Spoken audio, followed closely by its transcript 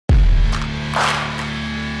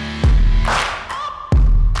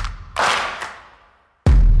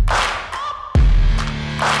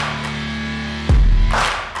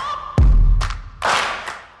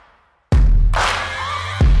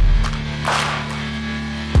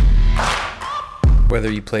Whether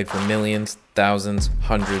you played for millions, thousands,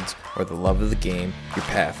 hundreds, or the love of the game, your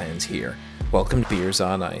path ends here. Welcome to Beers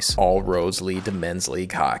on Ice. All roads lead to men's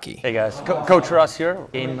league hockey. Hey guys, Coach Russ here.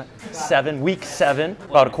 Game 7, week 7,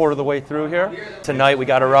 about a quarter of the way through here. Tonight we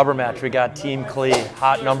got a rubber match. We got Team Clee,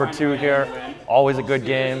 hot number 2 here. Always a good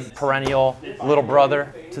game, perennial little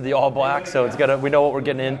brother to the All Blacks. So we know what we're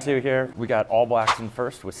getting into here. We got All Blacks in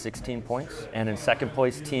first with 16 points, and in second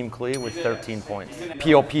place Team Clee with 13 points.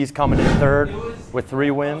 POP's coming in third with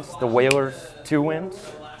 3 wins. The Whalers 2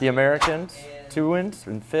 wins. The Americans 2 wins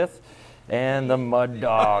in fifth. And the Mud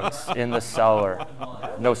Dogs in the cellar.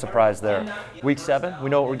 No surprise there. Week 7, we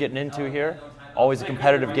know what we're getting into here. Always a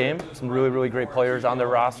competitive game. Some really, really great players on their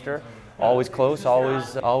roster. Always close,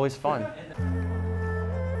 always fun.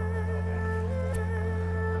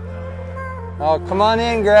 Oh, come on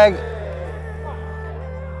in, Greg.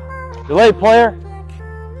 You're late, player.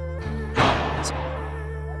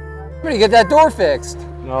 Somebody get that door fixed.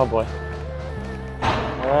 Oh boy.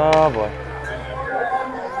 Oh boy.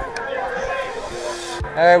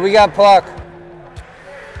 All right, we got puck. Make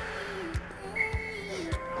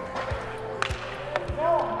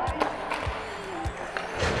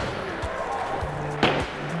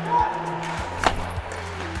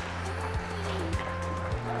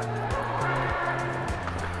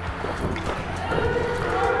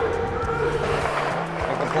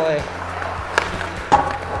a play.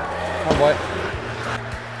 Oh boy.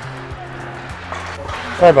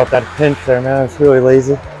 Sorry about that pinch there, man. It's really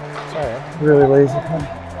lazy. Sorry. Really lazy.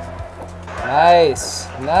 Nice,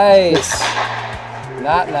 nice.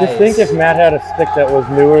 Not nice. Just think if Matt had a stick that was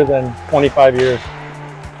newer than 25 years.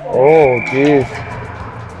 Oh, geez.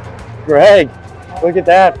 Greg, look at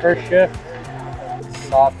that, first shift.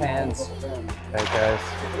 Soft hands. Hey, guys.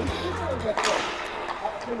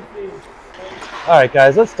 All right,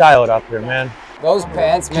 guys, let's dial it up here, man. Those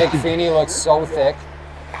pants make Feeney look so thick.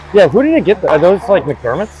 Yeah, who did he get? Are those like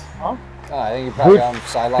McDermott's? Huh? Oh, I think you probably got them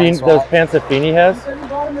sideline swap. Those pants that Feeney has?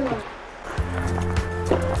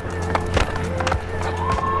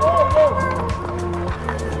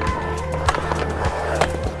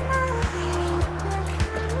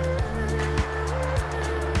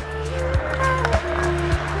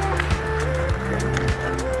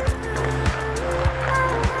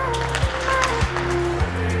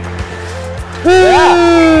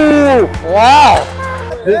 Yeah. Wow.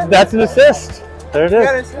 That's an assist. There it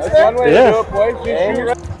is. That's one way to do it, boys.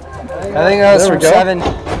 I think that was from 7. I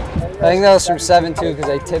think that was from 7 too, because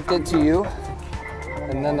I tipped it to you,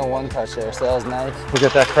 and then the one touch there. So that was nice. We'll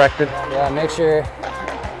get that corrected. Yeah, make sure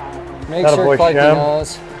boy, Clarky Shem.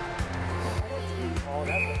 knows.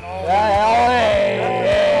 Yeah,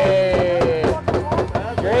 hey.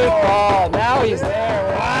 Great ball. Now he's there.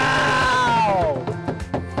 Wow.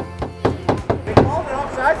 They called it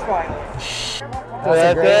offsides finally.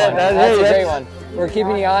 That's a great one. That's a great one. We're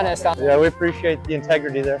keeping you honest. Yeah, we appreciate the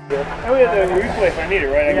integrity there. And we have the replay if I need it,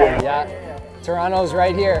 right? Yeah. Toronto's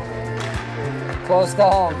right here. Close to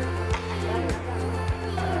home.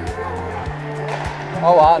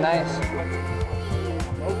 Oh, wow, nice.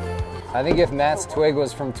 I think if Matt's twig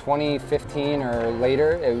was from 2015 or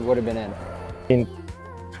later, it would have been in. In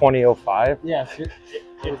 2005? Yeah.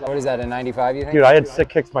 What is that, a 95, you think? Dude, I had sick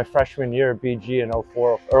kicks my freshman year at BG in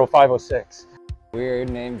 04, or 05, 06. Weird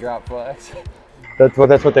name drop flex. That's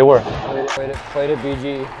what they were. Played at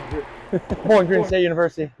BG. Bowling Green State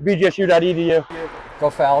University, bgsu.edu. Go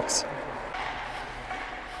Falcons.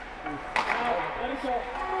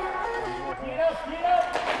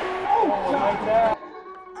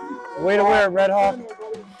 Way to wear it, Red Hawk.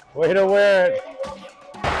 Way to wear it.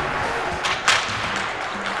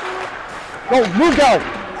 Go, move guard.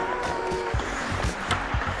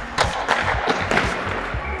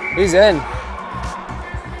 He's in.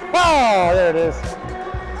 Oh, there it is.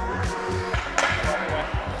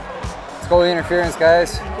 Let's go interference,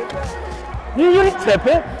 guys. You didn't tip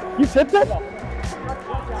it. You tipped it?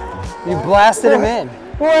 You blasted him in.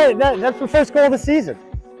 Boy, that's the first goal of the season.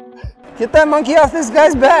 Get that monkey off this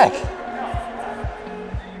guy's back.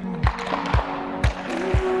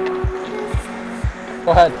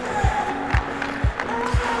 Go ahead.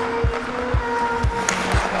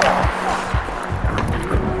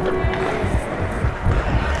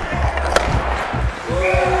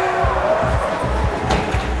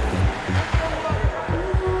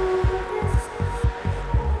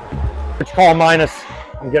 Call minus.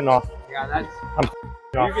 I'm getting off. Yeah, that's. I'm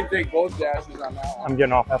You can take both dashes on that one. I'm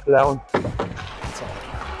getting off after that one.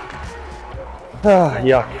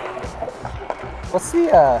 Yuck. What's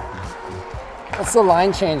the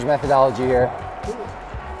line change methodology here?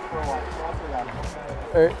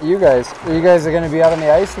 Are you guys going to be out on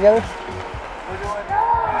the ice together?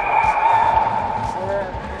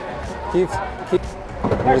 Keep.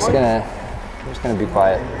 We're just gonna be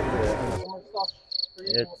quiet.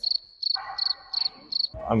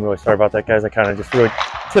 I'm really sorry about that, guys. I kind of just really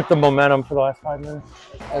tipped the momentum for the last 5 minutes.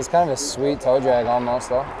 It was kind of a sweet toe drag almost,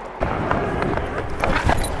 though.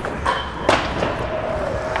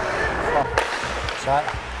 Shot.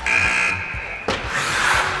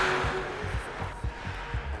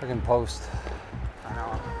 Freaking post. I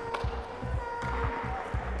know.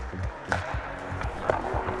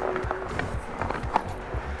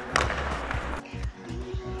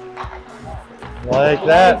 Like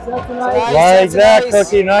that. Nice. Like that, Nice.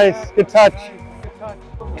 Cookie. Nice. Good touch.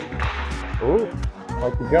 Ooh,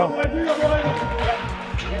 like the jump.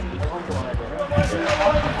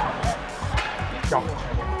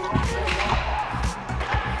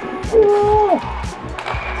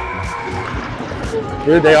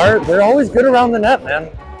 Dude, they're always good around the net, man.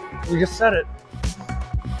 You just said it.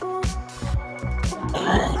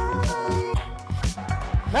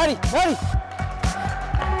 Maddie!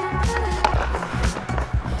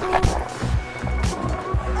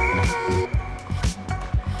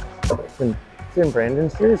 It's in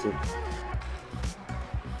Brandon's jersey.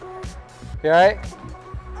 You alright?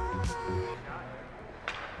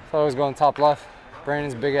 Thought I was going top left.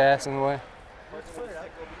 Brandon's big ass in the way.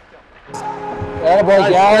 Attaboy,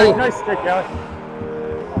 Gally. Nice stick, Gally.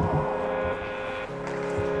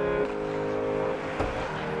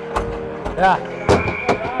 Yeah.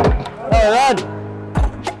 Oh, Rod.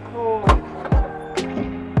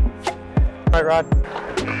 All right, Rod.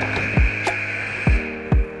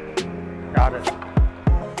 Got it.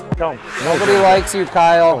 Don't. Nobody likes you,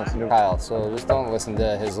 Kyle. Kyle, so just don't listen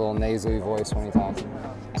to his little nasally voice when he talks.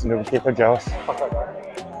 Some people are jealous.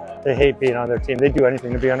 They hate being on their team. They do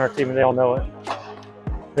anything to be on our team, and they all know it.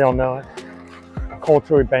 They all know it.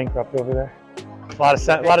 Culturally bankrupt over there. A lot of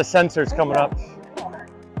sensors coming up.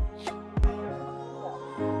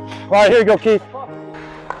 All right, here you go, Keith.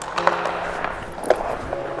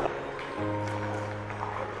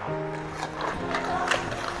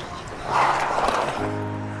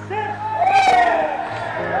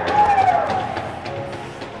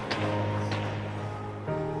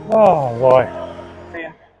 Oh boy.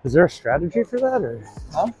 Is there a strategy for that, or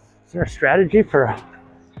is there a strategy for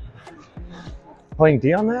playing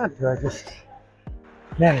D on that? Or I just,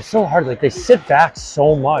 man, it's so hard. Like, they sit back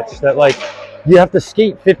so much that, like, you have to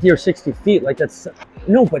skate 50 or 60 feet. Like, that's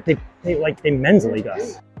no, but they men's league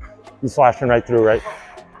us. He's flashing right through, right?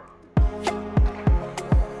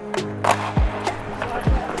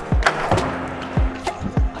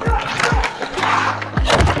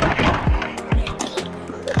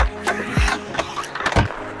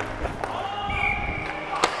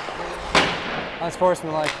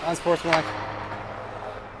 Unsportsmanlike.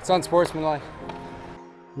 It's unsportsmanlike.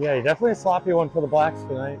 Yeah, definitely a sloppy one for the Blacks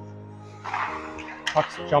tonight.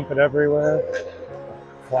 Pucks jumping everywhere.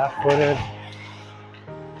 Flat-footed.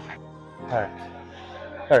 All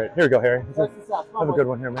right, here we go, Harry. Have a good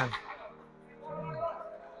one here, man.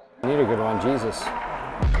 You need a good one, Jesus.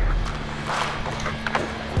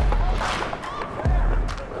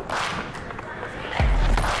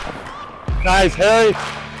 Nice, Harry.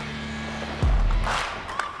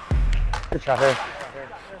 Good shot, Harry.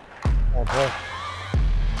 Oh, boy.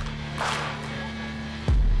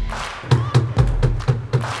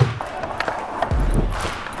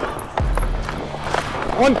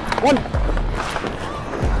 One.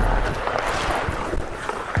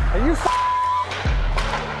 Are you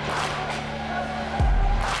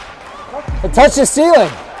It touched the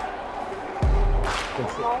ceiling.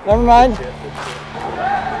 Never mind.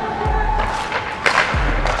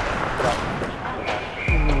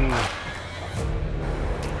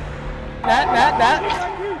 Matt.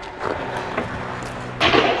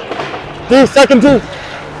 D, second D.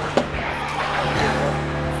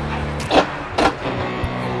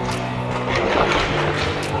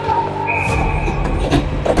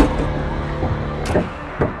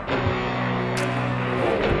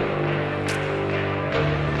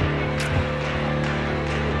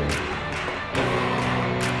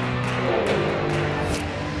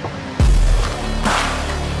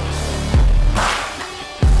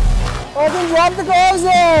 Fucking drop the gloves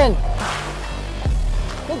in!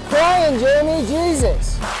 Quit crying, Jamie,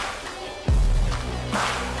 Jesus!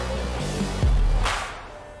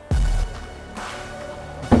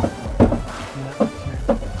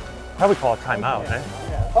 Probably call a timeout, eh?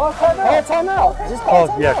 Call a timeout. Just call a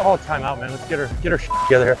timeout. Yeah, call a timeout, man. Let's get her shit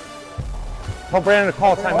together here. Tell Brandon to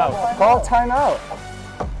call a timeout. Call a timeout.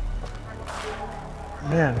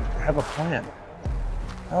 Man, have a plan.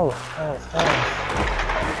 Oh.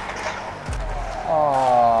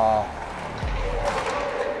 Oh.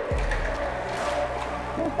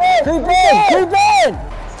 Creep in! Creep in!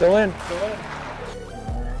 Still in.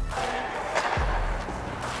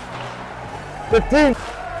 15.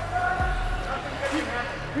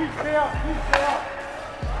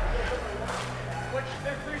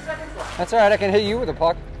 That's all right, I can hit you with a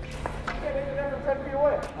puck.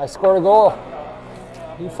 I scored a goal.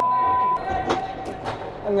 You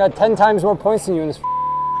I've got 10 times more points than you in this.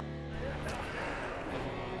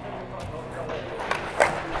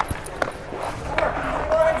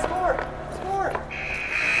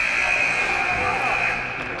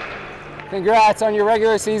 Congrats on your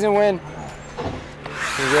regular season win.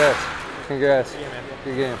 Congrats. Congrats.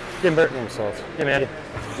 Good game. Game, Bert. Game, Salts. Game, Andy.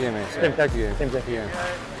 Game, man. Game, Tech. Game. Game, Tech. Game.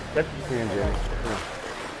 Good. Game, Jimmy.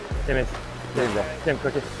 Game, Andy. Game, bro. Game,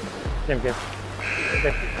 Cookie. Game.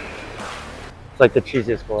 It's like the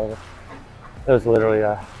cheesiest goal ever. That was literally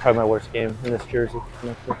probably my worst game in this jersey.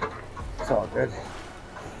 It's all good.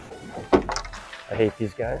 I hate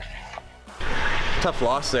these guys. Tough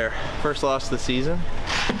loss there. First loss of the season.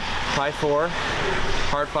 5-4.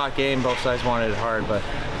 Hard fought game. Both sides wanted it hard, but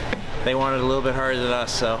they wanted it a little bit harder than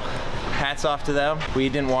us, so hats off to them. We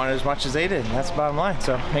didn't want it as much as they did, and that's the bottom line.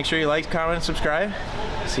 So make sure you like, comment, and subscribe.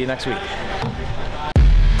 See you next week.